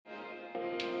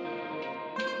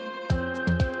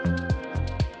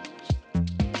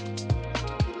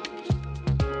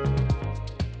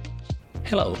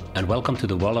Hello, and welcome to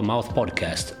the World of Mouth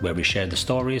podcast, where we share the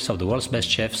stories of the world's best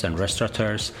chefs and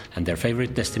restaurateurs and their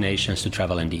favorite destinations to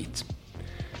travel and eat.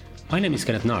 My name is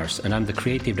Kenneth Nars, and I'm the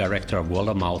creative director of World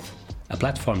of Mouth, a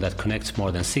platform that connects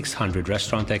more than 600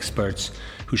 restaurant experts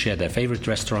who share their favorite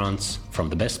restaurants, from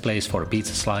the best place for a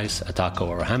pizza slice, a taco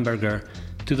or a hamburger,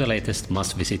 to the latest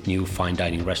must-visit new fine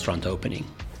dining restaurant opening.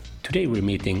 Today we're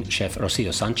meeting Chef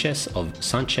Rosio Sanchez of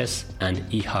Sanchez and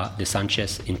Hija de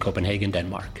Sanchez in Copenhagen,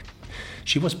 Denmark.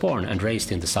 She was born and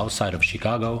raised in the south side of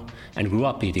Chicago and grew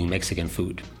up eating Mexican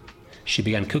food. She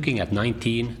began cooking at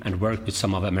 19 and worked with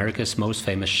some of America's most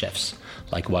famous chefs,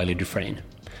 like Wiley Dufresne,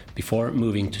 before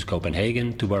moving to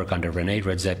Copenhagen to work under Rene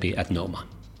Redzepi at Noma.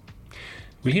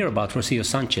 We'll hear about Rosio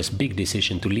Sanchez's big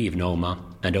decision to leave Noma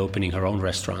and opening her own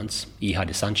restaurants, Hija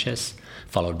de Sanchez,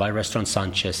 followed by Restaurant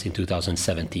Sanchez in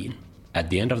 2017. At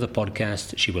the end of the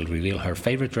podcast, she will reveal her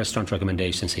favorite restaurant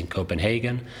recommendations in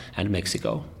Copenhagen and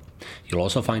Mexico. You'll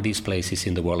also find these places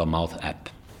in the World of Mouth app.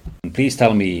 Please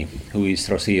tell me, who is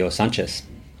Rosio Sanchez?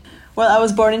 Well, I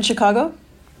was born in Chicago.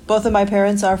 Both of my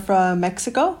parents are from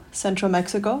Mexico, central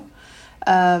Mexico.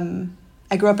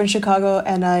 I grew up in Chicago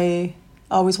and I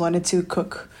always wanted to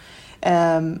cook.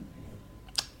 Little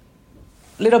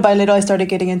by little, I started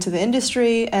getting into the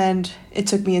industry and it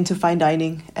took me into fine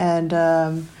dining. And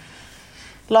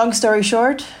long story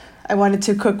short, I wanted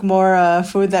to cook more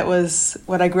food that was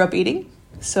what I grew up eating.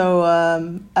 So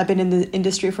I've been in the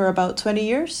industry for about 20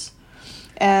 years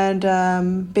and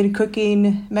been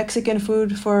cooking Mexican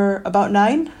food for about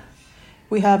 9.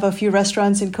 We have a few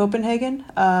restaurants in Copenhagen,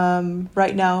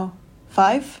 right now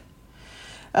 5.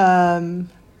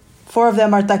 4 of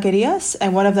them are taquerias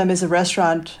and one of them is a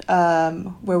restaurant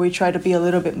where we try to be a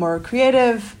little bit more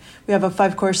creative. We have a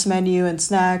 5-course menu and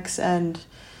snacks, and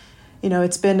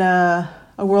it's been a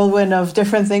whirlwind of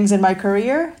different things in my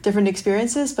career, different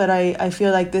experiences, but I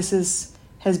feel like this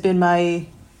has been my,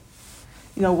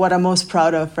 what I'm most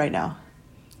proud of right now.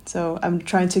 So I'm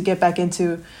trying to get back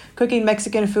into cooking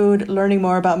Mexican food, learning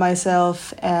more about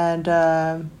myself,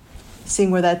 and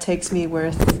seeing where that takes me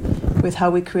with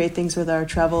how we create things with our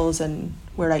travels and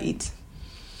where I eat.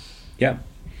 Yeah.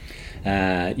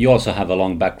 You also have a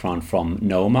long background from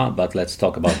Noma, but let's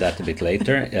talk about that a bit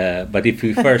later. But if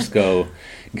we first go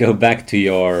back to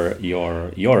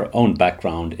your own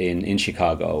background in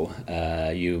Chicago,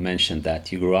 you mentioned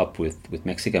that you grew up with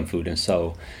Mexican food, and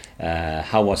so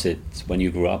how was it when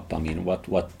you grew up? I mean,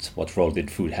 what role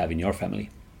did food have in your family?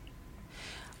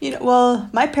 Well,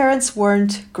 my parents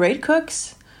weren't great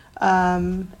cooks.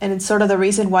 And it's sort of the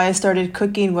reason why I started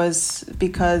cooking was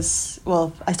because,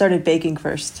 I started baking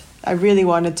first. I really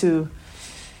wanted to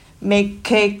make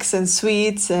cakes and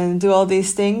sweets and do all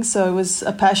these things. So it was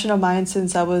a passion of mine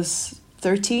since I was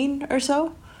 13 or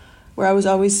so, where I was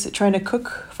always trying to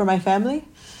cook for my family.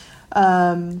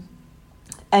 And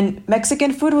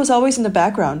Mexican food was always in the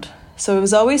background. So it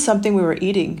was always something we were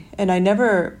eating. And I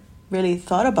never really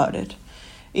thought about it.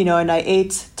 And I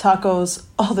ate tacos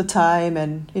all the time.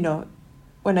 And,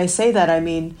 when I say that, I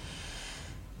mean,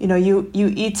 you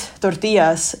eat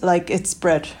tortillas like it's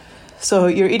bread. So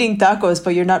you're eating tacos,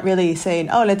 but you're not really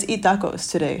saying, oh, let's eat tacos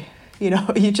today.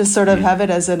 You just sort of have it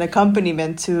as an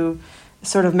accompaniment to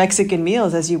sort of Mexican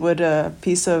meals as you would a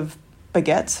piece of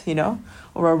baguette,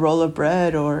 or a roll of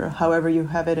bread or however you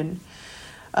have it. And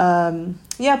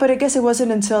but I guess it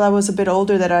wasn't until I was a bit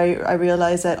older that I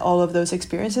realized that all of those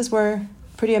experiences were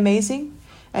pretty amazing,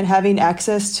 and having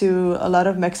access to a lot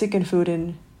of Mexican food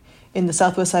in the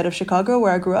southwest side of Chicago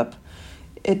where I grew up,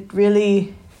 it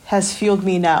really has fueled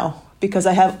me now because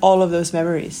I have all of those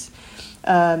memories.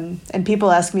 And people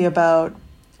ask me about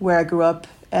where I grew up.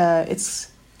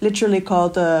 It's literally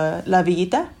called La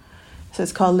Villita, so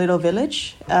it's called Little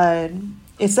Village.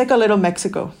 It's like a little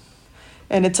Mexico,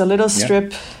 and it's a little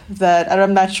strip that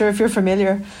I'm not sure if you're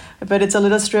familiar, but it's a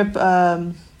little strip,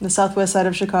 the southwest side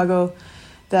of Chicago,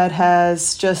 that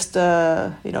has just,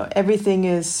 everything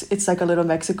it's like a little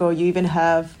Mexico. You even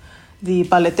have the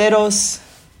paleteros,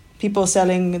 people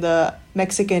selling the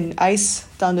Mexican ice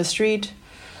down the street.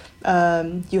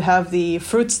 You have the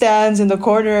fruit stands in the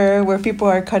corner where people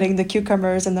are cutting the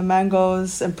cucumbers and the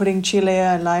mangoes and putting chile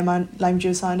and lime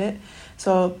juice on it.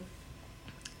 So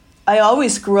I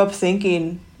always grew up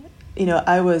thinking,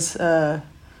 I was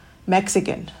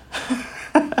Mexican.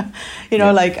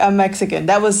 Like I'm Mexican.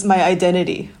 That was my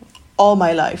identity all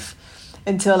my life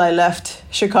until I left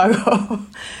Chicago.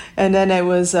 And then it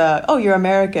was, you're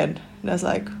American. And I was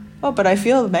like, oh, but I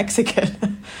feel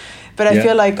Mexican. But I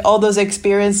feel like all those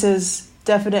experiences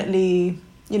definitely,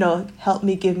 helped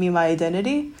me give me my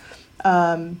identity.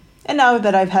 And now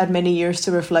that I've had many years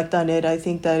to reflect on it, I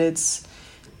think that it's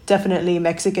definitely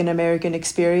Mexican-American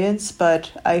experience.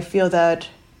 But I feel that,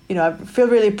 I feel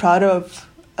really proud of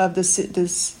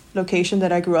this location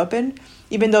that I grew up in,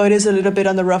 even though it is a little bit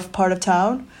on the rough part of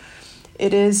town.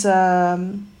 It is,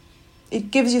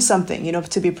 it gives you something,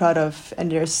 to be proud of.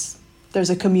 And there's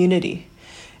a community.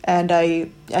 And I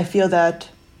feel that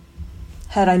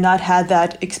had I not had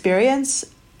that experience,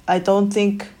 I don't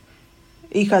think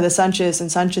Hija de Sanchez and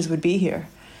Sanchez would be here.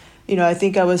 I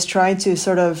think I was trying to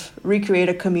sort of recreate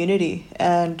a community,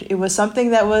 and it was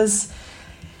something that was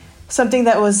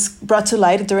brought to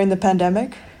light during the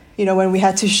pandemic, when we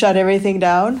had to shut everything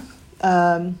down.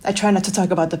 I try not to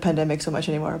talk about the pandemic so much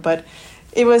anymore, but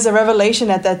it was a revelation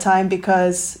at that time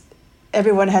because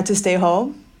everyone had to stay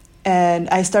home. And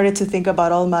I started to think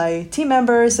about all my team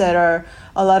members a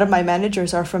lot of my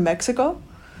managers are from Mexico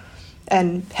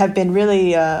and have been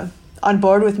really on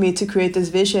board with me to create this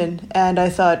vision. And I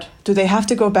thought, do they have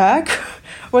to go back?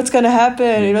 What's going to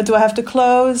happen? Do I have to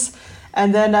close?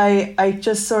 And then I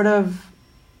just sort of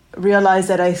realized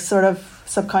that I sort of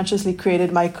subconsciously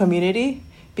created my community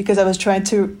because I was trying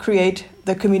to create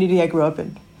the community I grew up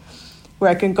in,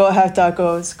 where I can go have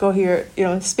tacos, go here,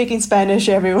 speaking Spanish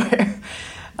everywhere.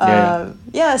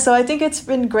 So I think it's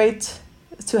been great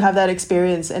to have that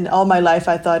experience. And all my life,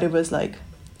 I thought it was like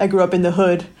I grew up in the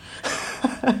hood.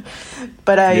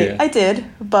 But I did.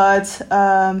 But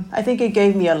I think it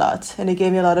gave me a lot, and it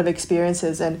gave me a lot of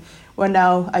experiences. And when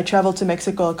now I travel to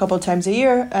Mexico a couple of times a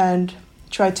year and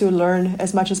try to learn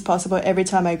as much as possible every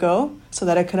time I go so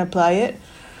that I can apply it.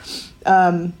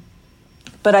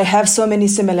 But I have so many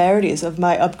similarities of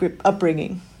my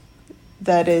upbringing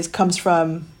that comes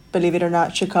from, believe it or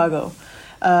not, Chicago.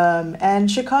 And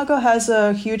Chicago has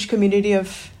a huge community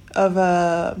of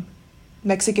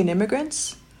Mexican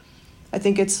immigrants. I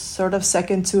think it's sort of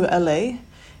second to LA.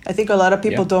 I think a lot of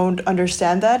people don't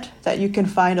understand that you can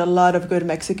find a lot of good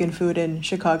Mexican food in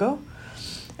Chicago.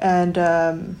 And,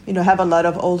 have a lot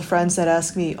of old friends that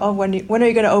ask me, oh, when are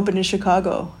you going to open in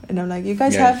Chicago? And I'm like, you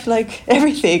guys have like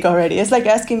everything already. It's like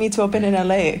asking me to open in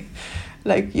LA.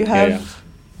 Like you have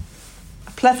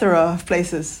a plethora of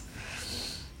places.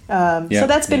 So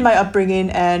that's been my upbringing.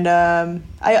 And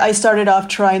I started off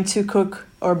trying to cook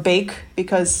or bake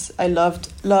because I love,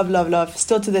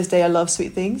 still to this day, I love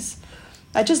sweet things.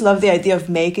 I just love the idea of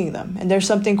making them. And there's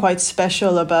something quite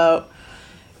special about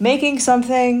making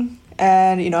something.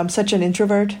 And, I'm such an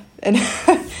introvert and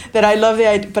that I love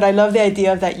the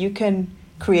idea that you can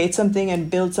create something and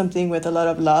build something with a lot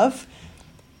of love,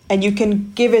 and you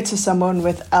can give it to someone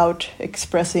without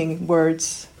expressing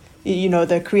words.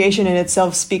 The creation in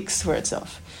itself speaks for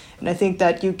itself. And I think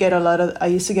that I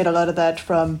used to get a lot of that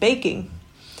from baking.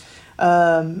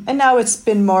 And now it's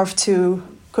been morphed to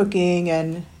cooking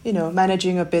and,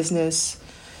 managing a business.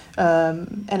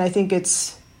 And I think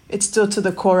it's still to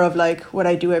the core of like what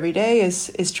I do every day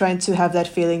is trying to have that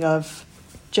feeling of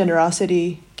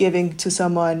generosity, giving to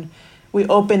someone. We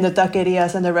open the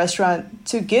taquerias and the restaurant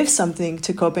to give something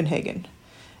to Copenhagen,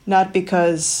 not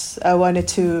because I wanted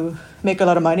to make a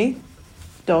lot of money.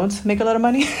 Don't make a lot of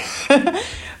money.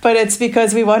 But it's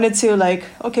because we wanted to like,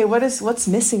 okay, what's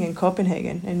missing in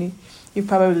Copenhagen? And you've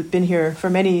probably been here for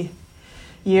many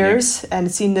years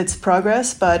and seen its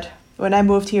progress. But when I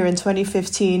moved here in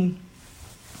 2015,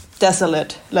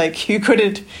 desolate, like you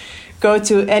couldn't go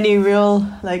to any real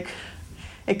like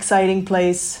exciting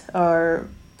place. Or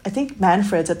I think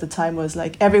Manfred's at the time was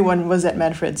like everyone was at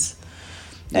Manfred's,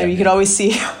 and you could always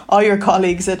see all your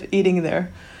colleagues eating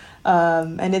there.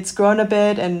 And it's grown a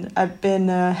bit, and I've been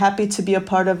happy to be a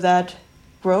part of that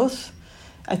growth.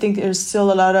 I think there's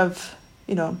still a lot of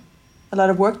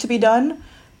work to be done,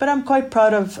 but I'm quite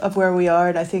proud of where we are.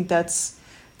 And I think that's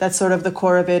sort of the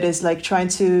core of it, is like trying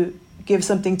to give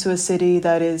something to a city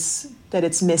that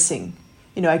it's missing.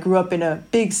 I grew up in a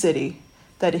big city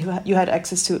that you had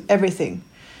access to everything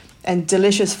and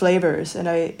delicious flavors. And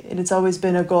it's always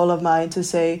been a goal of mine to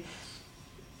say,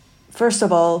 first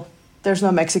of all, there's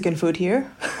no Mexican food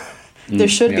here. There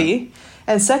should be.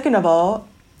 And second of all,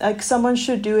 like someone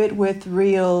should do it with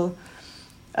real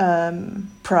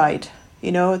pride,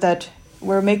 that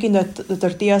we're making the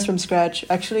tortillas from scratch.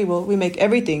 Actually, we make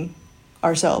everything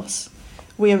ourselves.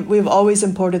 We've always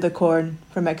imported the corn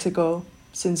from Mexico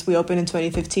since we opened in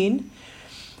 2015.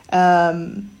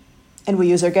 And we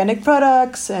use organic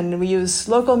products, and we use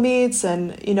local meats.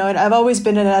 And, and I've always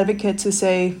been an advocate to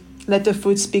say, let the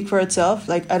food speak for itself.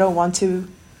 Like, I don't want to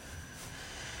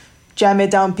jam it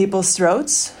down people's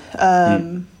throats.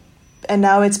 And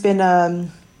now it's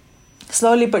been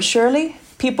slowly but surely,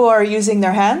 people are using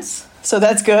their hands. so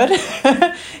that's good.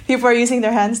 People are using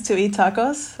their hands to eat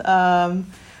tacos.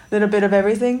 Little bit of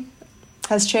everything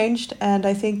has changed, and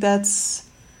I think that's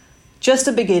just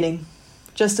the beginning.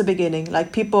 Just the beginning.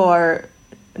 Like, people are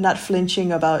not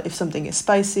flinching about if something is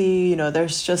spicy. You know,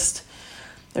 there's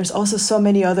also so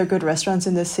many other good restaurants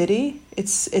in the city.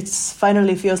 It's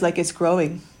finally feels like it's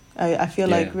growing. I feel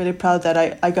like really proud that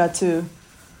I got to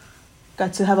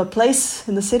have a place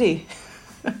in the city.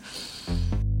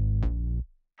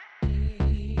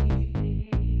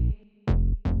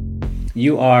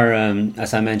 You are,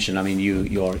 as I mentioned. I mean,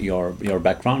 your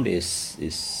background is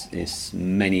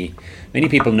many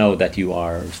people know that you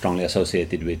are strongly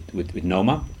associated with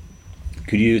Noma.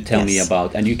 Could you tell me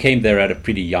about? And you came there at a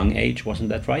pretty young age, wasn't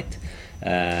that right?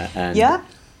 And yeah.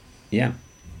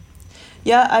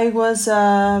 I was.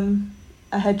 I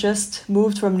had just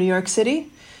moved from New York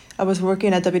City. I was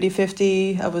working at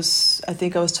WD-50. I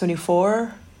think I was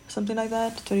 24, something like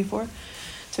that. 24.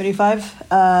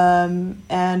 25,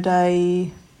 and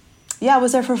I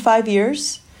was there for 5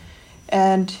 years,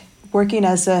 and working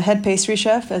as a head pastry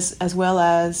chef as well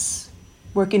as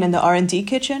working in the R&D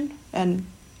kitchen. And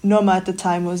Noma at the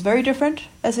time was very different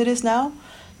as it is now.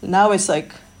 Now it's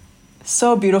like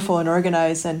so beautiful and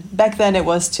organized, and back then it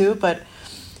was too, but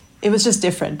it was just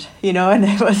different, you know. And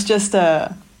it was just I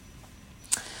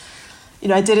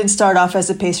didn't start off as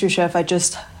a pastry chef. I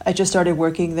just started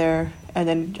working there. And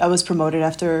then I was promoted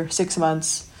after 6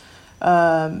 months.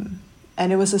 And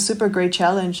it was a super great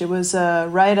challenge. It was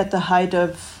right at the height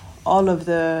of all of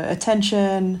the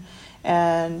attention.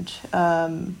 And,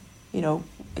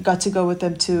 I got to go with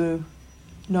them to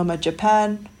Noma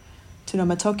Japan, to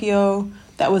Noma Tokyo.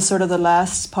 That was sort of the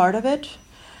last part of it.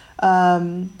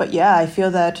 But yeah, I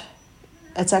feel that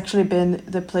it's actually been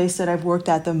the place that I've worked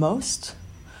at the most,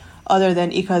 other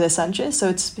than Hija de Sanchez. So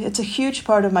it's a huge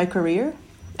part of my career.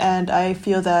 And I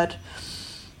feel that,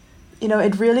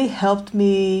 it really helped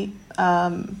me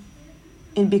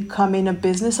in becoming a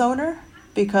business owner,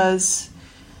 because,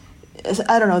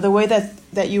 I don't know, the way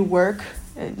that you work,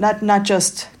 not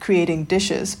just creating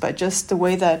dishes, but just the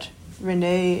way that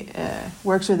Renee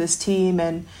works with his team.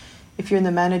 And if you're in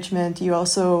the management, you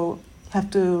also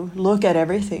have to look at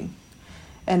everything.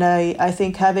 And I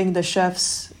think having the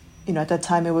chefs, at that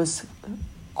time it was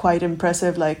quite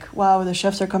impressive, like, wow, the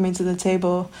chefs are coming to the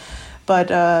table. But,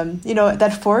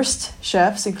 that forced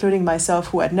chefs, including myself,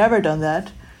 who had never done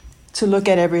that, to look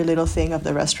at every little thing of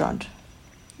the restaurant.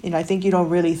 I think you don't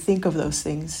really think of those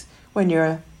things when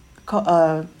you're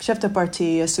a chef de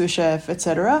partie, a sous chef,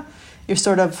 etc.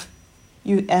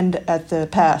 You end at the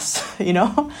pass, and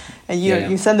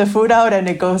you send the food out and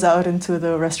it goes out into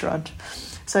the restaurant.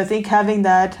 So I think having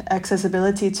that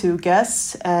accessibility to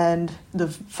guests and the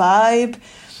vibe,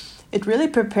 it really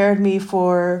prepared me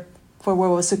for what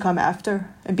was to come after,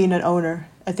 and being an owner.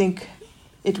 I think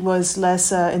it was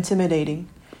less intimidating.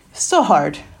 Still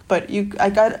hard, but I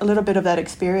got a little bit of that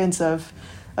experience of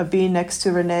being next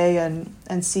to Renee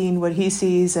and seeing what he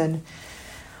sees, and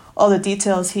all the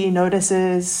details he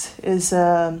notices is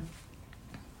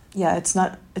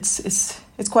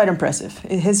it's quite impressive.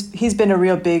 He's been a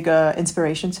real big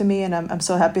inspiration to me, and I'm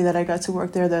so happy that I got to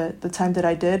work there the time that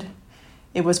I did.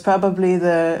 It was probably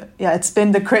it's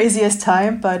been the craziest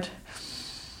time, but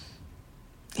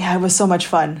yeah, it was so much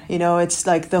fun. It's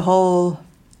like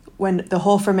when the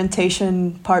whole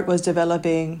fermentation part was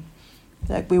developing,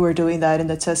 like we were doing that in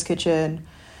the test kitchen,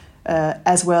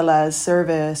 as well as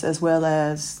service, as well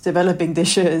as developing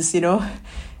dishes,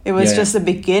 It was just the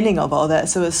beginning of all that.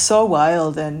 So it was so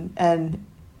wild, and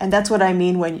that's what I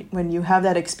mean when you have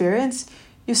that experience,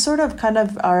 you sort of kind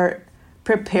of are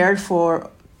prepared for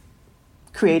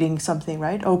creating something,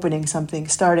 right? Opening something,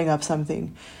 starting up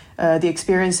something. The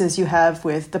experiences you have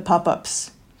with the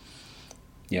pop-ups.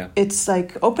 Yeah. It's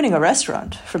like opening a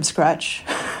restaurant from scratch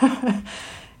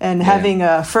and having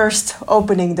a first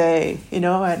opening day,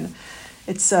 and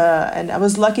it's and I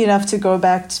was lucky enough to go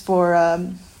back for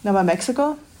Noma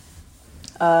Mexico.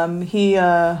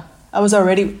 I was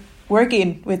already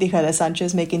working with Hija de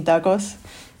Sanchez making tacos.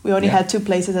 We only had 2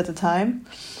 places at the time.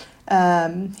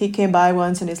 He came by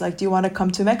once and he's like, "Do you want to come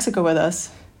to Mexico with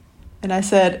us?" And I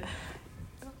said,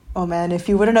 "Oh man, if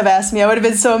you wouldn't have asked me, I would have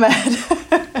been so mad."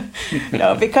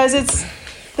 Because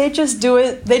they just do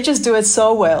it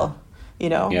so well,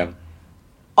 Yeah.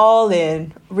 All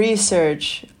in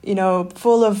research,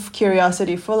 full of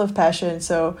curiosity, full of passion.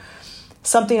 So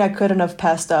something I couldn't have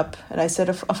passed up. And I said,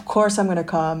 of course I'm going to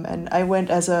come. And I went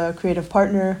as a creative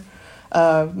partner,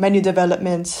 menu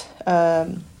development.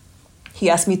 He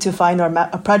asked me to find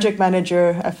a project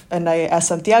manager, and I asked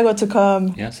Santiago to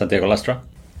come. Yeah, Santiago Lastra.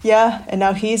 Yeah, and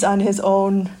now he's on his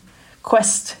own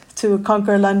quest to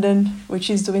conquer London, which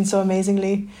she's doing so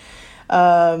amazingly.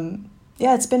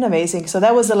 Yeah, it's been amazing. So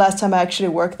that was the last time I actually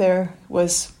worked there,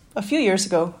 was a few years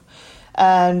ago.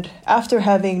 And after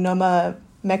having Noma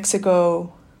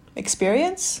Mexico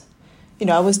experience,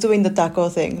 I was doing the taco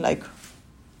thing, like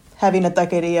having a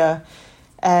taqueria.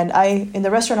 And in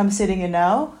the restaurant I'm sitting in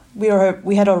now,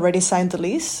 we had already signed the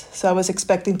lease. So I was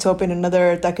expecting to open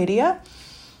another taqueria.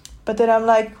 But then I'm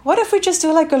like, what if we just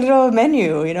do like a little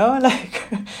menu,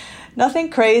 like nothing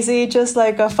crazy, just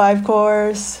like a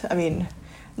 5-course. I mean,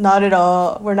 not at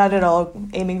all. We're not at all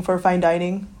aiming for fine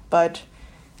dining, but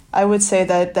I would say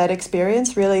that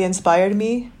experience really inspired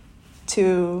me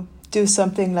to do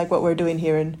something like what we're doing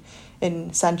here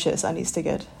in Sanchez on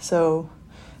Istaget. So,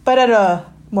 but at a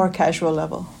more casual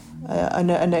level,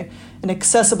 an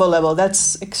accessible level.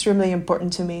 That's extremely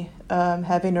important to me.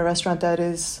 Having a restaurant that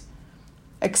is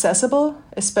accessible,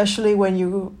 especially when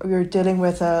you're dealing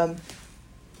with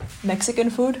Mexican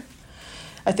food.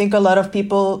 I think a lot of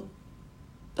people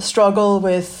struggle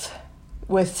with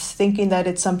thinking that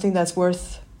it's something that's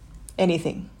worth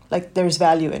anything, like there's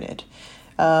value in it.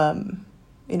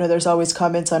 There's always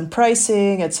comments on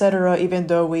pricing, etc., even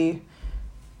though we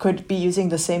could be using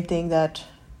the same thing that,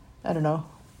 I don't know,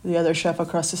 the other chef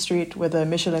across the street with a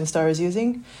Michelin star is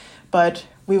using, but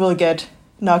we will get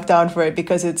knocked down for it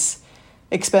because it's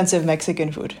expensive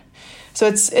Mexican food. So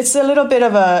it's a little bit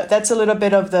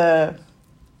of the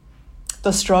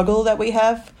struggle that we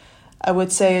have. I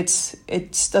would say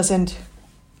it doesn't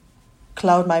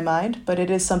cloud my mind, but it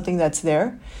is something that's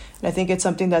there. And I think it's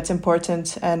something that's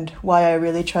important, and why I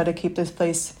really try to keep this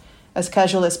place as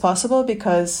casual as possible,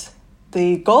 because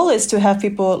the goal is to have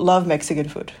people love Mexican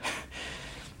food.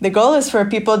 The goal is for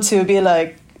people to be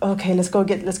like, okay, let's go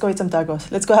eat some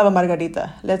tacos. Let's go have a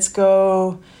margarita. Let's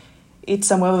go eat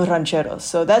some huevos rancheros.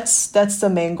 So that's the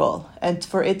main goal. And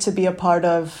for it to be a part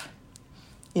of,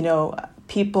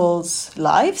 people's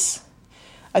lives,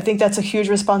 I think that's a huge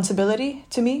responsibility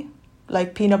to me.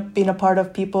 Like being a part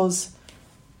of people's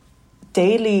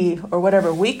daily or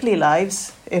whatever weekly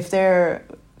lives. If they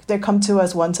come to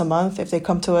us once a month, if they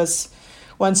come to us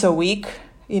once a week,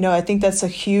 I think that's a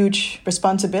huge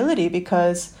responsibility,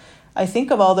 because I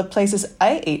think of all the places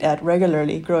I ate at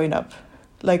regularly growing up,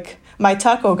 like my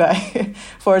taco guy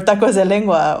for tacos de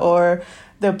lengua, or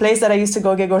the place that I used to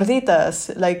go get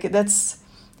gorditas. Like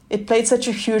it played such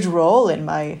a huge role in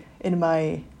what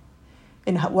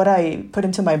I put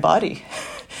into my body.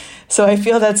 So I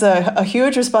feel that's a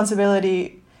huge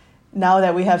responsibility now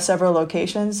that we have several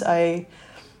locations. We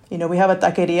have a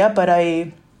taqueria, but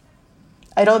I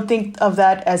don't think of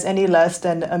that as any less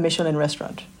than a Michelin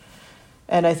restaurant.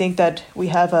 And I think that we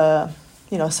have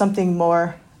something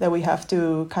more that we have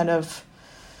to kind of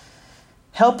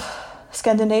help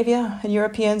Scandinavia and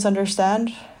Europeans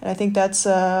understand. And I think that's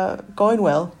going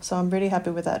well. So I'm really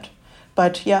happy with that.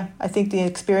 But yeah, I think the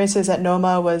experiences at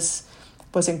Noma was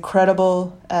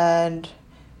incredible, and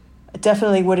I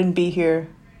definitely wouldn't be here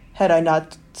had I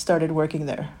not started working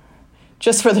there.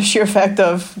 Just for the sheer fact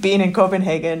of being in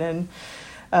Copenhagen and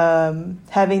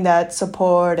having that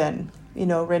support, and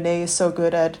Renee is so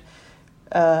good at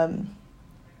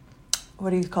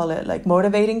like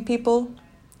motivating people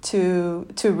to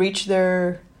reach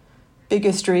their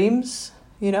biggest dreams.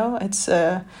 It's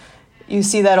you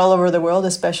see that all over the world,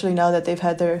 especially now that they've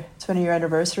had their 20-year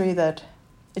anniversary. That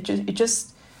it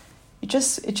just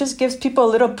gives people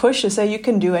a little push to say you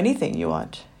can do anything you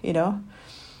want. I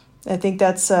think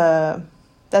that's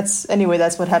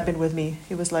what happened with me.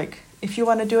 It was like, if you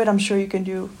want to do it, I'm sure you can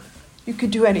do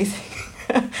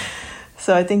anything.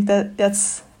 So I think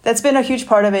that's been a huge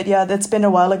part of it. Yeah, that's been a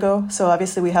while ago. So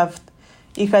obviously we have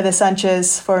Hija de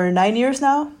Sanchez for 9 years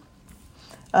now.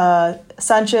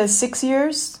 Sanchez 6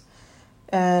 years,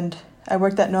 and I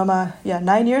worked at Noma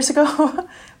 9 years ago,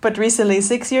 but recently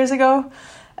 6 years ago.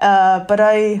 But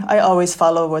I always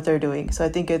follow what they're doing. So I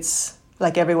think it's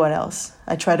like everyone else.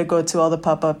 I try to go to all the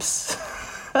pop-ups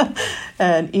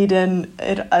and eat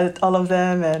at all of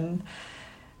them, and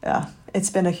it's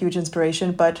been a huge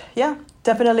inspiration. But yeah,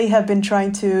 definitely have been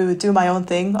trying to do my own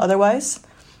thing otherwise.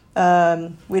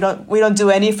 We don't do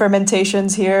any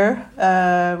fermentations here.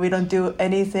 We don't do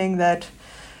anything that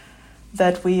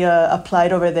we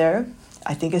applied over there.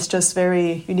 I think it's just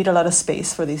you need a lot of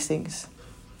space for these things.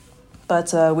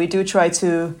 But we do try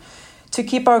to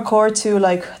keep our core to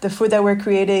like the food that we're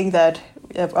creating, that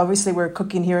obviously we're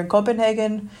cooking here in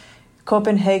Copenhagen.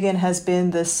 Copenhagen has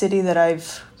been the city that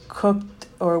I've cooked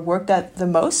or worked at the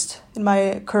most in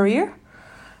my career.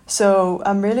 So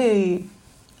I'm really,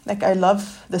 I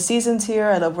love the seasons here.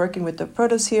 I love working with the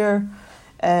produce here.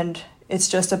 And it's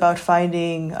just about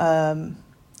finding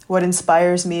what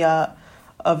inspires me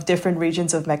of different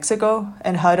regions of Mexico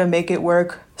and how to make it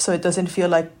work so it doesn't feel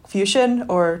like fusion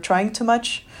or trying too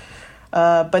much,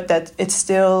 but that it's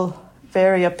still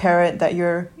very apparent that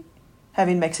you're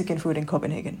having Mexican food in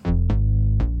Copenhagen.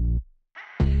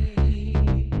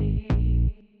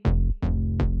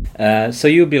 So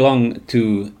you belong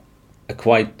to a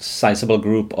quite sizable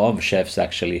group of chefs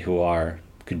actually who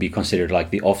could be considered like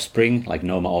the offspring, like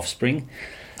Noma offspring.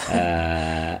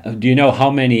 Do you know how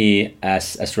many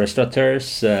as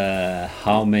restaurateurs?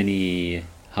 How many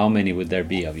would there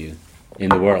be of you in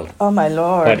the world? Oh my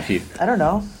lord! Quite a few. I don't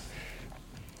know.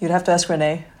 You'd have to ask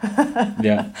Renee.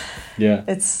 Yeah.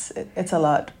 It's a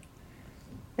lot.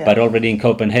 Yeah. But already in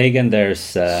Copenhagen,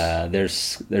 there's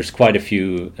quite a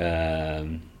few.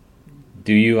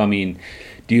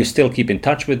 Do you still keep in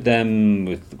touch with them,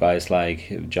 with guys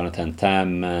like Jonathan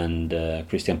Tam and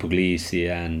Christian Puglisi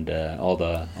and all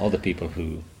the people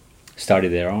who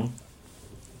started their own?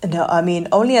 No, I mean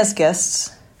only as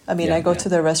guests. I go to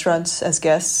the restaurants as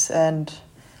guests, and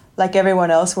like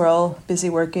everyone else, we're all busy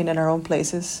working in our own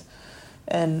places,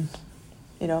 and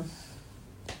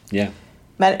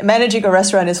managing a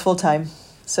restaurant is full time.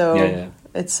 So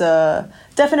it's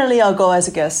definitely I'll go as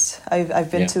a guest.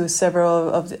 I've been to several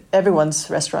of everyone's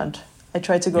restaurant. I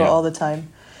try to go all the time,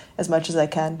 as much as I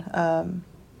can.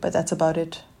 But that's about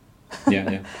it.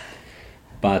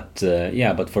 But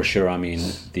for sure, I mean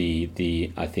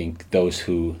I think those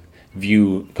who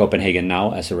view Copenhagen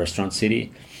now as a restaurant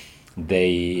city,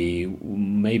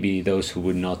 those who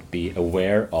would not be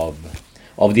aware of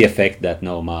the effect that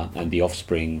Noma and the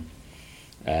offspring.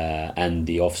 And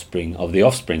the offspring of the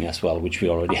offspring as well, which we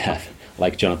already have,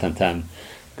 like Jonathan Tam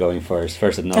going first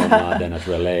at Noma, then at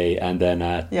Relais, and then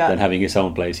having his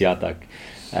own place, Yatak.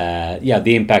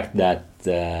 The impact that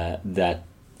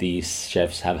these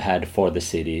chefs have had for the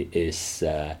city is,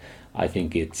 I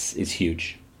think it's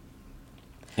huge.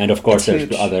 And of course,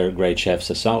 there's other great chefs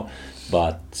as well,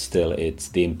 but still,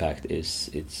 the impact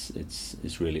is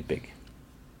really big.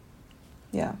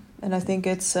 Yeah, and I think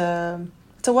it's a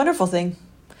wonderful thing.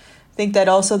 I think that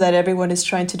also that everyone is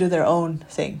trying to do their own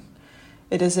thing.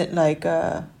 It isn't like,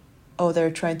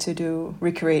 they're trying to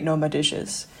recreate Noma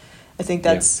dishes. I think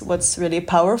that's what's really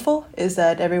powerful, is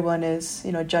that everyone is,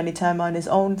 Johnny Tam on his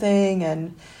own thing,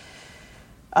 and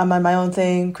I'm on my own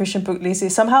thing, Christian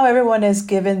Puglisi. Somehow everyone is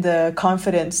given the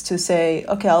confidence to say,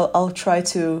 okay, I'll try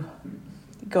to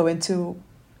go into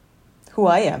who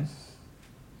I am.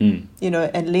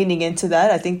 And leaning into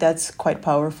that, I think that's quite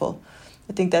powerful.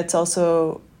 I think that's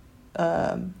also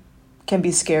can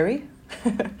be scary.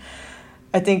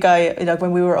 I think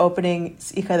when we were opening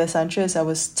Hija de Sanchez, I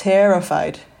was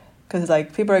terrified because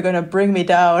people are going to bring me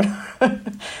down.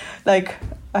 I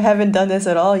haven't done this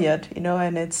at all yet, and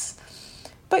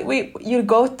but you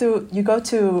go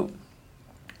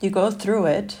through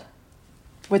it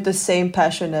with the same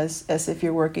passion as if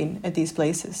you're working at these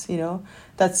places,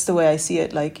 That's the way I see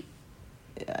it.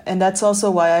 And that's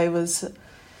also why I was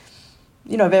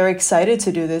very excited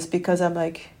to do this, because I'm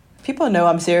people know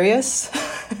I'm serious.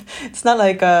 It's not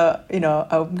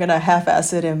I'm gonna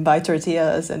half-ass it and buy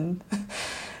tortillas and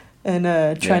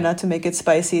try not to make it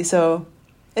spicy. So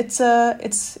it's a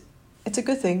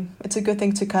good thing. It's a good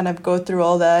thing to kind of go through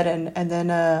all that and then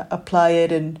apply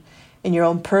it in your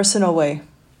own personal way.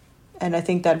 And I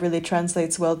think that really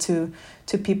translates well to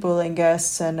people and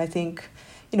guests. And I think,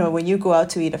 when you go out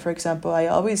to eat, for example,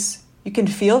 you can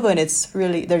feel when it's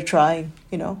really, they're trying,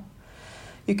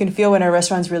 You can feel when a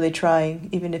restaurant's really trying,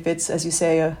 even if it's, as you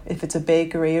say, if it's a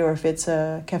bakery or if it's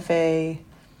a cafe,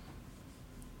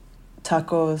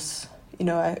 tacos,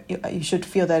 you should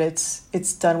feel that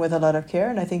it's done with a lot of care.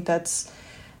 And I think that's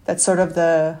sort of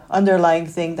the underlying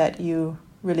thing that you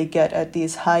really get at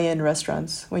these high-end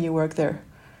restaurants when you work there.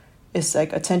 It's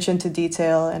attention to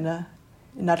detail and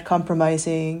not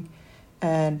compromising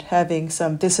and having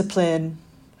some discipline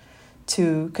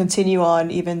to continue on,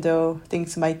 even though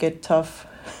things might get tough,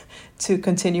 to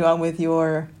continue on with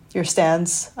your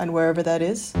stance on wherever that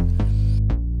is.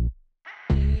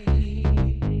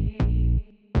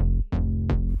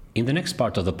 In the next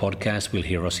part of the podcast, we'll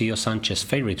hear Rosio Sanchez's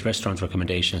favorite restaurant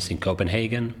recommendations in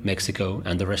Copenhagen, Mexico,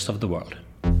 and the rest of the world.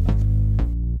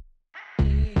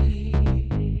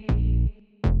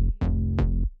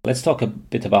 Let's talk a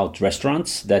bit about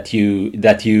restaurants that you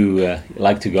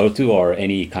like to go to, or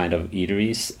any kind of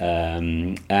eateries.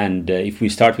 And if we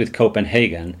start with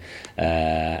Copenhagen,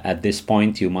 at this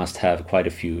point you must have quite a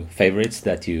few favorites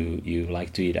that you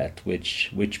like to eat at.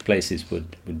 Which places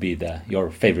would be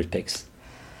your favorite picks?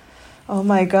 Oh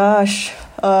my gosh,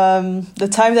 the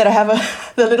time that I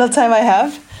have, the little time I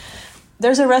have,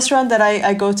 There's a restaurant that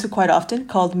I go to quite often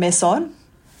called Maison.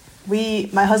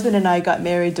 My husband and I got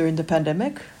married during the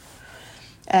pandemic,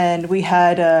 and we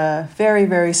had a very,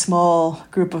 very small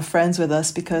group of friends with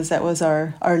us because that was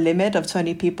our limit of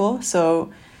 20 people.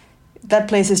 So that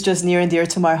place is just near and dear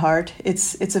to my heart.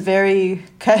 It's a very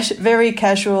very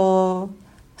casual,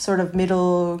 sort of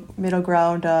middle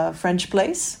ground French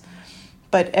place,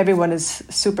 but everyone is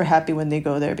super happy when they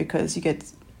go there because you get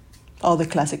all the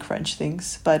classic French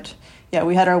things. But yeah,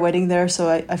 we had our wedding there, so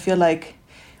I feel like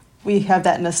we have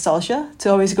that nostalgia to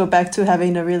always go back to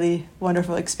having a really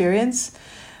wonderful experience.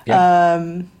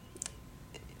 Yeah.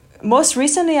 Most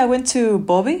recently, I went to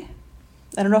Bobby.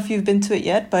 I don't know if you've been to it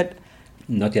yet, but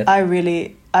not yet. I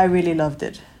really loved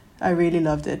it. I really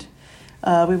loved it.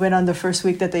 We went on the first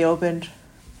week that they opened,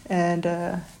 and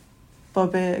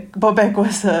Bobek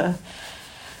was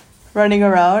running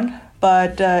around.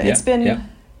 But it's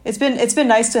been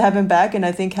nice to have him back, and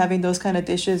I think having those kind of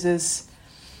dishes is,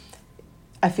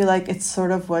 I feel like it's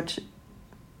sort of what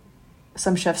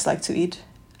some chefs like to eat,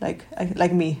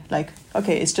 like me. Like,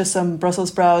 okay, it's just some Brussels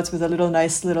sprouts with a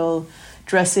nice little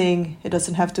dressing. It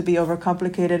doesn't have to be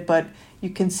overcomplicated, but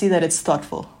you can see that it's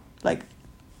thoughtful. Like,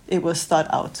 it was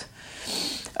thought out.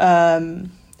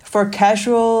 For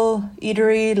casual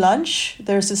eatery lunch,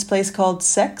 there's this place called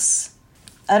Sex.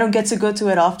 I don't get to go to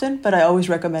it often, but I always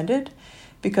recommend it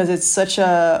because it's such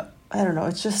a, I don't know,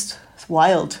 it's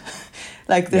wild.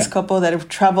 Like this couple that have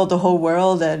traveled the whole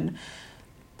world and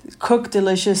cook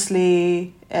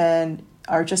deliciously and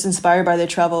are just inspired by their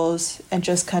travels and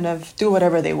just kind of do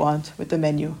whatever they want with the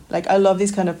menu. Like, I love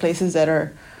these kind of places that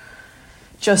are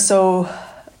just so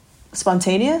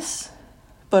spontaneous,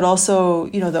 but also,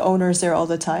 the owner's there all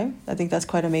the time. I think that's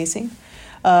quite amazing.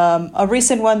 A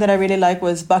recent one that I really like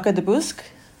was Baca de Busque.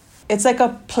 It's like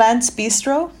a plant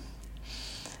bistro.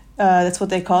 That's what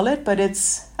they call it. But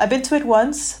I've been to it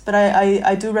once, but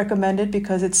I do recommend it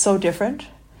because it's so different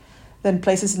than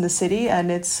places in the city.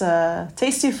 And it's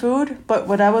tasty food. But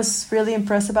what I was really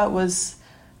impressed about was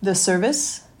the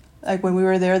service. Like, when we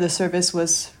were there, the service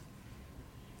was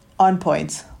on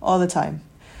point all the time.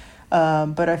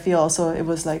 But I feel also it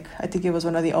was like, I think it was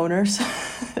one of the owners.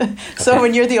 So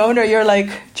when you're the owner, you're like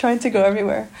trying to go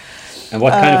everywhere. And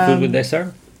what kind of food would they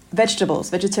serve?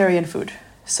 Vegetarian food.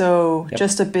 So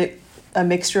just a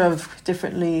mixture of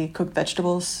differently cooked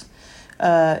vegetables.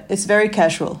 It's very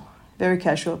casual.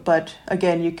 But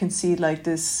again, you can see like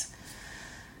this,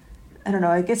 I don't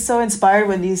know, I get so inspired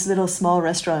when these little small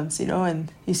restaurants,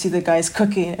 and you see the guys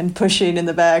cooking and pushing in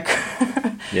the back.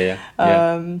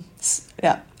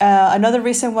 Another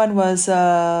recent one was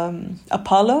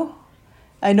Apollo.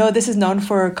 I know this is known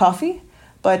for coffee,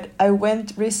 but I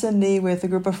went recently with a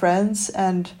group of friends,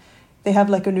 and they have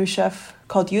like a new chef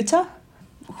called Hija,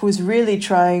 who's really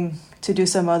trying to do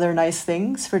some other nice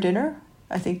things for dinner.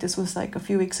 I think this was like a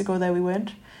few weeks ago that we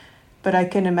went, but I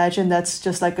can imagine that's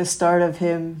just like a start of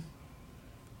him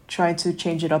trying to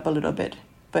change it up a little bit.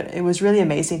 But it was really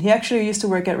amazing. He actually used to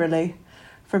work at Relay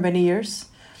for many years,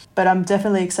 but I'm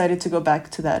definitely excited to go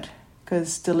back to that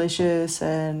because delicious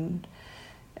and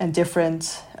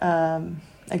different.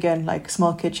 Again, like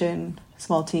small kitchen,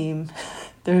 small team.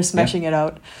 They're smashing it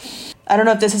out. I don't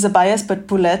know if this is a bias, but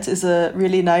Poulet is a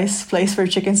really nice place for a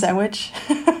chicken sandwich.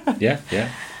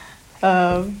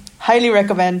 Highly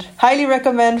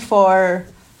recommend for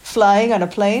flying on a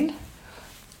plane.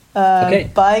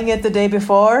 Buying it the day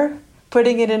before,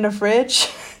 putting it in the fridge,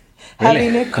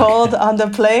 having it cold on the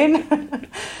plane.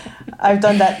 I've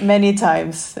done that many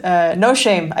times. No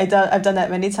shame. I've done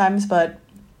that many times, but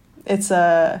it's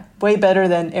way better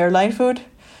than airline food.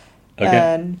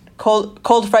 And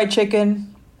cold fried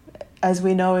chicken, as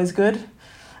we know, is good.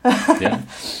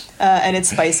 And it's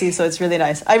spicy, so it's really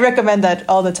nice. I recommend that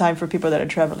all the time for people that are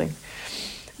traveling.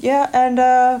 Yeah, and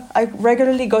I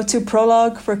regularly go to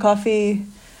Prologue for coffee.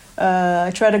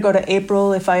 I try to go to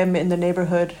April if I am in the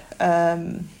neighborhood.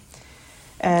 And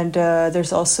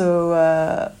there's also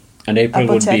and April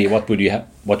would be, what would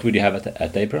you have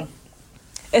at April?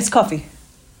 It's coffee.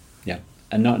 Yeah,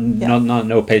 and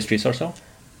no pastries or so.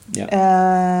 Yeah.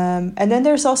 And then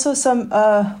there's also some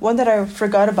one that I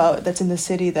forgot about that's in the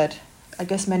city that I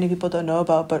guess many people don't know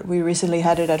about, but we recently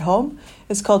had it at home.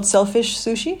 It's called Selfish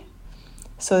Sushi.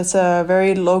 So it's a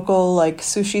very local like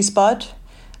sushi spot.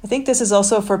 I think this is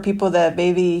also for people that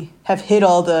maybe have hit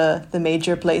all the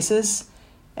major places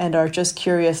and are just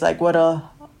curious like what a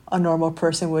normal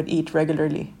person would eat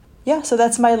regularly. Yeah, so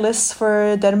that's my list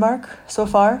for Denmark so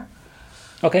far.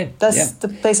 Okay. That's the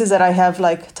places that I have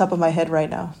like top of my head right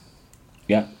now.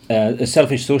 Yeah.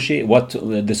 Selfish sushi, what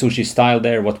the sushi style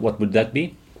there, what would that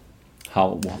be?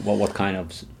 What kind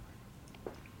of?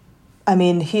 I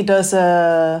mean, he does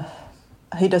a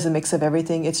mix of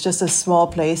everything. It's just a small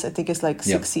place. I think it's like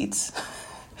 6 seats.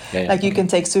 Like you can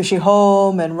take sushi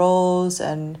home and rolls,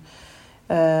 and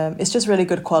it's just really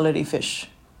good quality fish.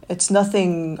 It's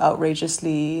nothing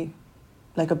outrageously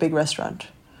like a big restaurant.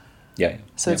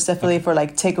 So it's definitely for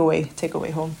like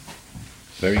takeaway home.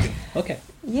 Very good. Okay.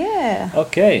 Yeah.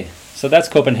 Okay. So that's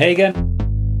Copenhagen.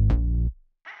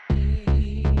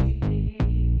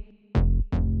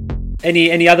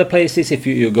 Any other places if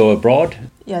you go abroad?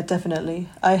 Yeah, definitely.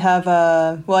 I have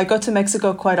I go to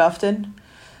Mexico quite often.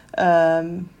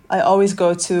 I always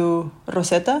go to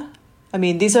Rosetta. I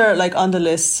mean, these are like on the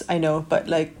list, I know, but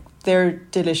like they're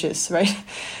delicious, right?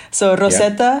 So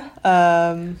Rosetta,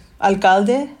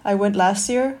 Alcalde, I went last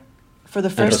year for the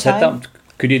first time.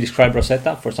 Could you describe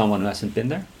Rosetta for someone who hasn't been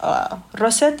there?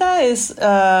 Rosetta is,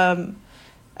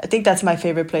 I think that's my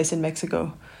favorite place in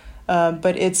Mexico.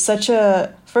 But it's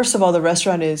first of all, the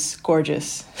restaurant is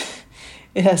gorgeous.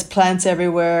 It has plants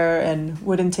everywhere and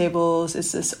wooden tables.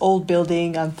 It's this old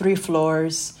building on 3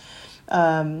 floors.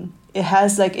 It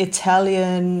has like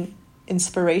Italian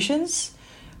inspirations,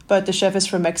 but the chef is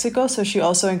from Mexico, so she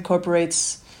also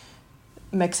incorporates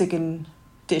Mexican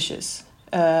dishes.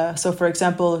 So for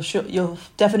example, you'll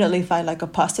definitely find like a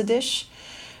pasta dish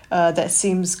that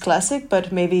seems classic,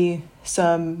 but maybe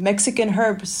some Mexican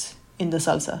herbs in the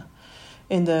salsa,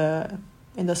 in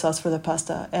the sauce for the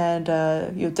pasta. And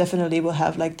you definitely will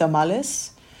have like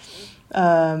tamales,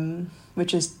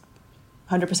 which is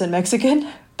 100% Mexican.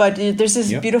 But there's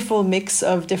this beautiful mix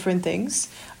of different things,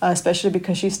 especially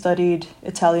because she studied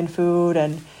Italian food,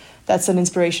 and that's an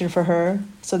inspiration for her.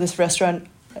 So this restaurant,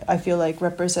 I feel like,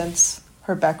 represents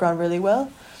her background really well.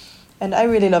 And I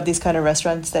really love these kind of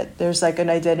restaurants that there's like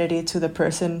an identity to the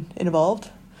person involved,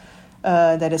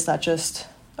 that it's not just,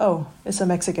 it's a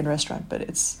Mexican restaurant, but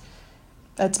it's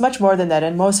much more than that.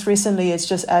 And most recently, it's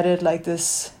just added like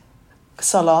this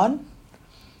salon.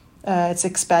 It's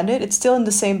expanded. It's still in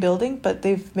the same building, but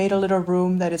they've made a little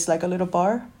room that is like a little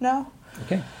bar now.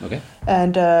 Okay.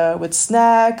 And with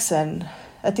snacks, and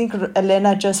I think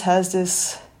Elena just has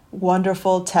this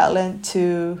wonderful talent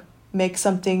to make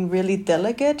something really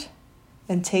delicate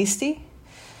and tasty,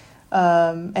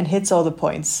 and hits all the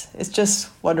points. It's just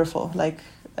wonderful. Like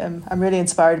I'm really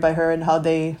inspired by her and how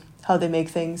they make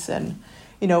things. And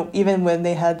even when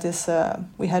they had this,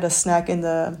 we had a snack in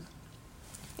the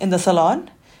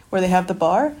salon where they have the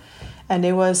bar, and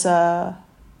it was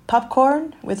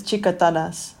popcorn with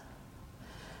chicatanas,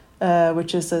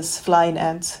 which is this flying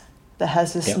ant that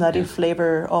has this nutty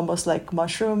flavor, almost like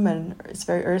mushroom, and it's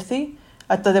very earthy.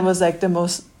 I thought it was like the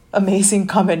most amazing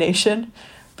combination,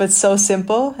 but so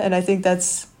simple. And I think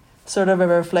that's sort of a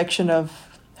reflection of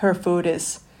her food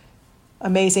is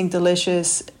amazing,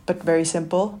 delicious, but very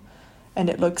simple. And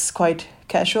it looks quite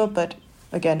casual, but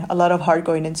again, a lot of heart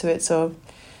going into it. So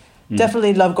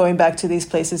definitely love going back to these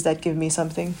places that give me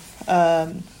something.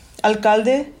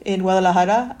 Alcalde in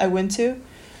Guadalajara, I went to.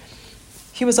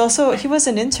 He was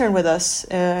an intern with us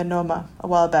in Noma a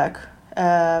while back.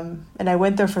 And I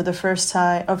went there for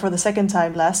the second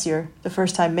time last year, the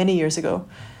first time many years ago.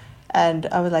 And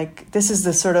I was like, this is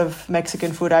the sort of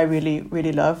Mexican food I really,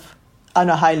 really love on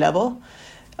a high level.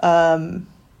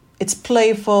 It's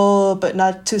playful, but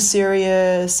not too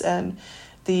serious. And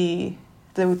the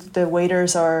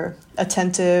waiters are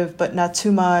attentive, but not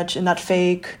too much and not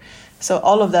fake. So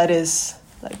all of that is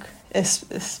like,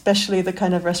 especially the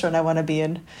kind of restaurant I want to be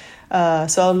in.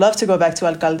 So I'd love to go back to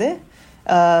Alcalde.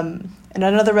 And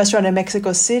another restaurant in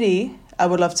Mexico City I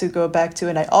would love to go back to,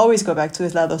 and I always go back to,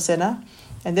 is La Docena.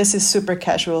 And this is super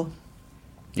casual.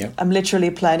 Yeah. I'm literally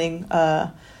planning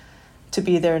to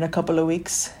be there in a couple of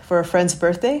weeks for a friend's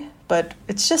birthday. But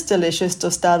it's just delicious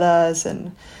tostadas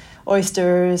and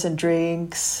oysters and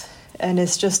drinks. And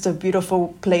it's just a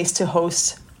beautiful place to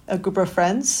host a group of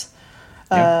friends,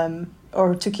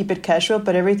 or to keep it casual.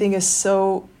 But everything is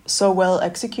so well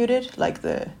executed. Like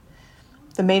the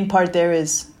main part there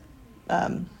is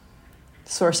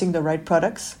sourcing the right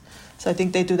products. So I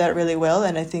think they do that really well,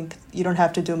 and I think you don't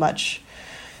have to do much.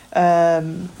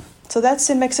 So that's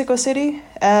in Mexico City.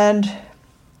 And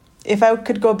if I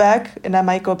could go back, and I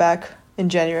might go back in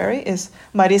January, is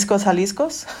Mariscos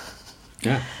Jaliscos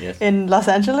in Los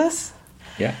Angeles.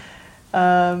 Yeah.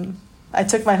 I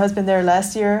took my husband there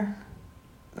last year,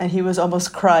 and he was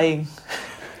almost crying.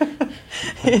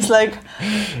 He's like,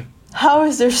 how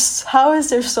is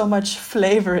there so much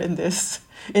flavor in this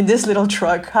little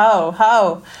truck?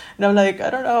 How? And I'm like, I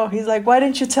don't know. He's like, why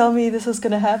didn't you tell me this was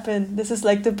going to happen? This is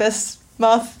like the best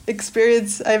mouth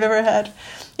experience I've ever had.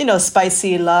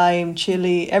 Spicy, lime,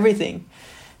 chili, everything.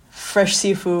 Fresh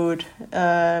seafood.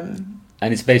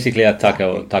 And it's basically a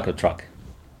taco truck.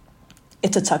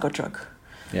 It's a taco truck.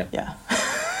 Yeah. Yeah.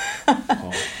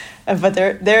 Oh. But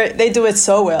they do it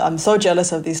so well. I'm so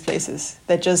jealous of these places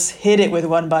that just hit it with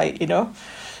one bite, you know,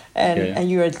 and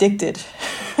you're addicted.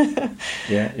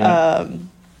 Yeah.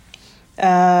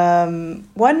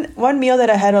 One meal that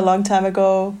I had a long time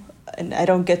ago, and I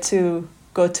don't get to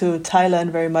go to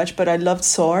Thailand very much, but I loved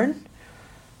Sorn.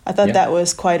 I thought that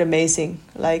was quite amazing.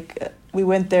 Like we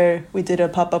went there, we did a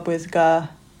pop-up with Ga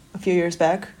a few years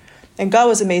back, and Ga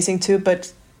was amazing too.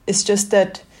 But it's just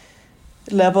that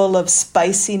level of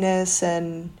spiciness,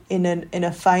 and in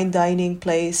a fine dining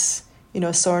place, you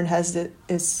know, Sorn has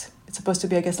it's supposed to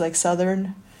be, I guess, like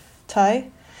southern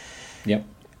Thai. Yep.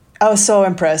 I was so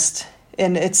impressed,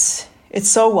 and it's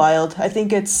so wild. I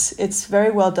think it's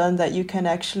very well done that you can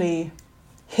actually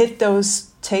hit those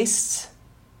tastes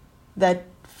that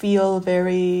feel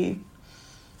very,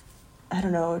 I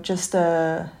don't know, just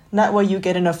not what you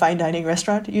get in a fine dining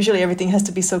restaurant. Usually everything has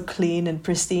to be so clean and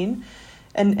pristine.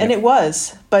 And it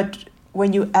was, but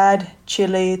when you add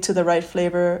chili to the right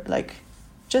flavor, like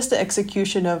just the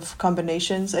execution of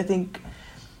combinations, I think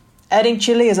adding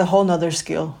chili is a whole nother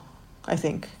skill, I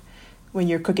think, when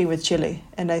you're cooking with chili.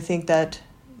 And I think that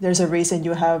there's a reason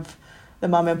you have the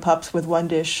mom and pops with one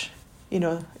dish, you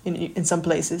know, in some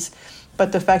places.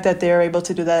 But the fact that they're able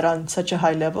to do that on such a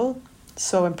high level,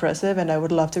 so impressive, and I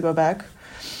would love to go back.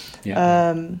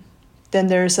 Yeah. Then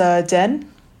there's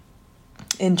Den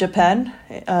in Japan,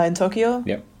 in Tokyo.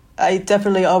 Yep. I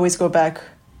definitely always go back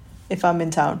if I'm in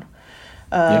town.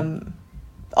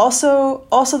 Also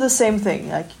the same thing.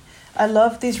 Like, I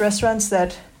love these restaurants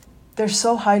that they're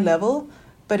so high level,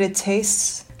 but it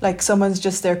tastes like someone's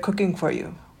just there cooking for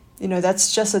you. You know,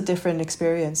 that's just a different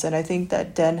experience. And I think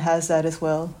that Den has that as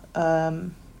well.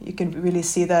 You can really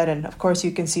see that. And of course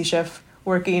you can see chef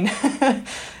working.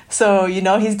 So, you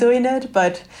know, he's doing it,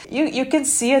 but you can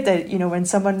see it that, you know, when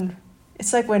someone,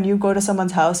 it's like when you go to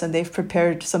someone's house and they've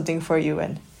prepared something for you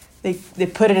and they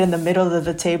put it in the middle of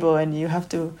the table and you have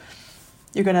to,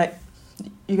 you're gonna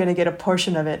get a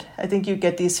portion of it. I think you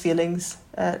get these feelings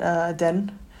at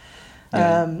Den,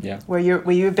 where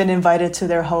you've been invited to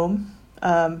their home.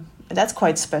 And that's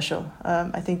quite special.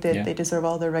 I think that they deserve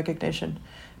all the recognition.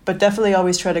 But definitely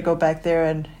always try to go back there,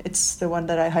 and it's the one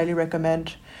that I highly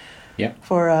recommend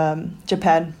for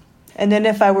Japan. And then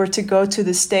if I were to go to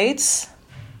the States,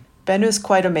 Bennu's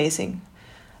quite amazing.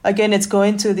 Again, it's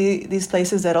going to these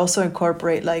places that also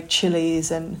incorporate like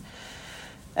chilies and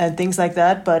things like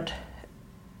that, but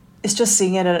it's just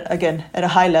seeing it at a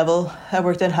high level. I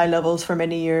worked at high levels for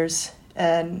many years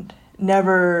and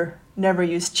never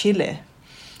used chile.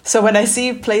 So when I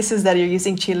see places that are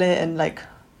using chile and like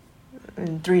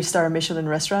in 3-star Michelin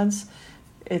restaurants,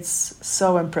 it's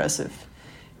so impressive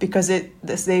because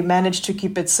they manage to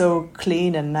keep it so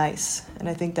clean and nice, and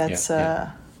I think that's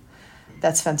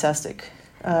fantastic.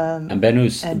 And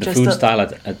Bennu's the food style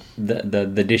at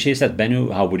the dishes at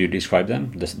Bennu, how would you describe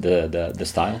them? The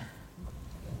style.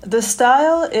 The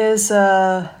style is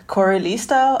Corey Lee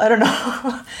style. I don't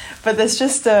know, but that's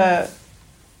just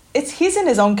he's in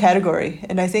his own category,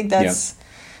 and I think that's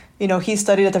you know, he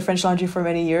studied at the French Laundry for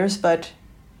many years, but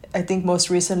I think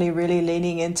most recently really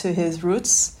leaning into his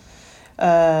roots,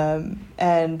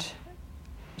 and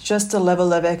just the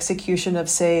level of execution of,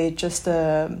 say, just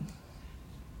a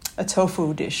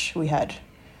tofu dish we had.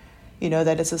 You know,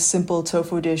 that it's a simple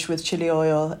tofu dish with chili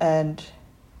oil and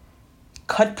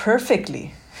cut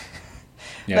perfectly.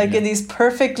 In these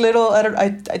perfect little,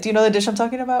 do you know the dish I'm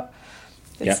talking about?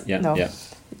 No.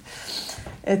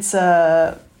 It's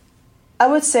I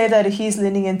would say that he's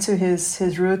leaning into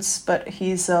his roots, but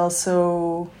he's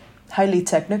also highly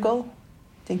technical.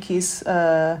 I think he's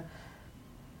a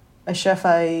chef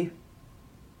I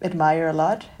admire a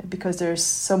lot because there's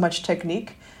so much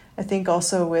technique. I think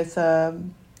also with the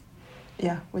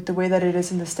way that it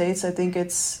is in the States, I think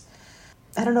it's,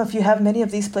 I don't know if you have many of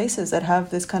these places that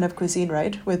have this kind of cuisine,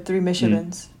 right? With 3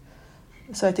 Michelins.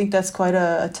 So I think that's quite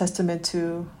a testament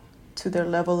to their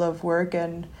level of work.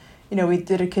 And, you know, we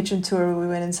did a kitchen tour. We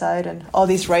went inside and all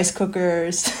these rice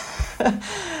cookers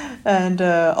and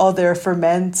all their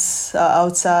ferments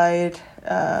outside.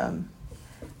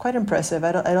 Quite impressive.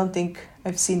 I don't think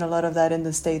I've seen a lot of that in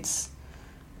the States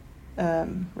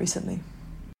recently.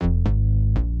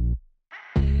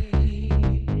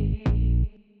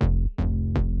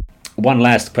 One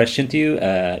last question to you.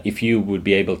 If you would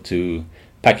be able to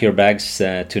pack your bags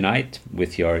tonight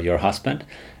with your husband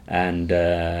and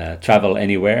travel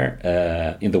anywhere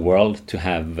in the world to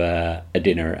have a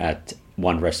dinner at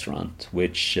one restaurant,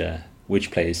 which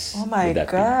place oh my would that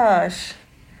gosh.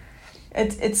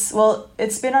 It's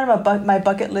been on my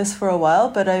bucket list for a while,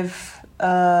 but I've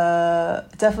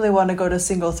definitely want to go to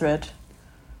Single Thread.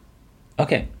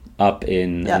 Okay, up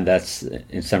in and that's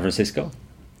in San Francisco,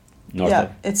 north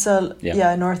of. It's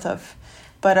north of,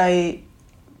 but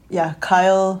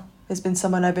Kyle has been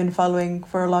someone I've been following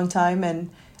for a long time, and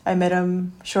I met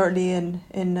him shortly in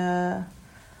the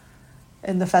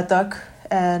Fat Duck,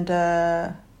 and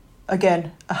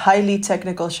again, a highly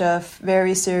technical chef,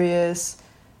 very serious,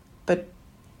 but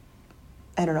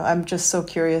I don't know, I'm just so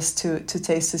curious to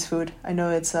taste his food. I know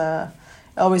it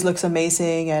always looks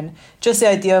amazing, and just the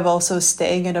idea of also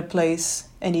staying in a place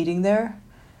and eating there,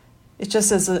 it's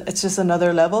just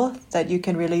another level that you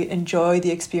can really enjoy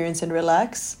the experience and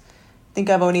relax. I think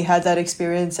I've only had that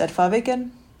experience at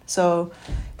Faviken. So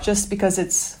just because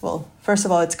first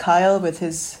of all, it's Kyle with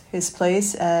his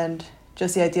place, and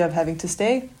just the idea of having to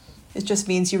stay, it just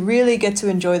means you really get to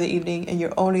enjoy the evening, and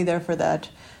you're only there for that.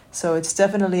 So it's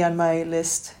definitely on my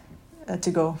list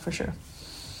to go for sure.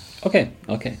 Okay.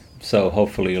 So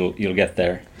hopefully you'll get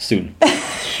there soon.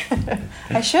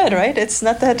 I should, right? It's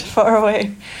not that far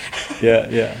away.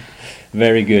 Yeah.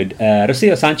 Very good.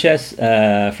 Rosio Sanchez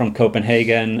from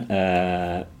Copenhagen.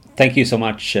 Thank you so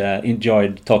much.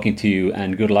 Enjoyed talking to you,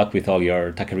 and good luck with all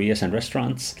your taquerias and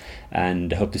restaurants,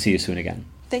 and hope to see you soon again.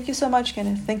 Thank you so much,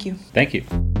 Kenneth. Thank you. Thank you.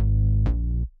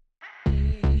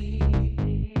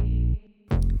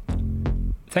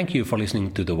 Thank you for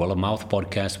listening to the Wall of Mouth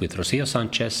podcast with Rosio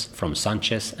Sanchez from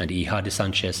Sanchez and Hija de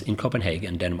Sanchez in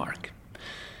Copenhagen, Denmark.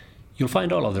 You'll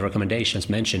find all of the recommendations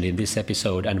mentioned in this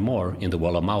episode and more in the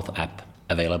Wall of Mouth app,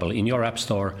 available in your app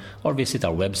store, or visit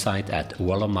our website at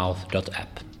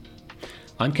wallofmouth.app.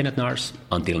 I'm Kenneth Nars.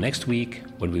 Until next week,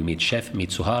 when we meet Chef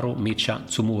Mitsuharu Micha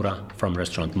Tsumura from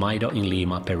restaurant Maido in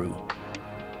Lima, Peru.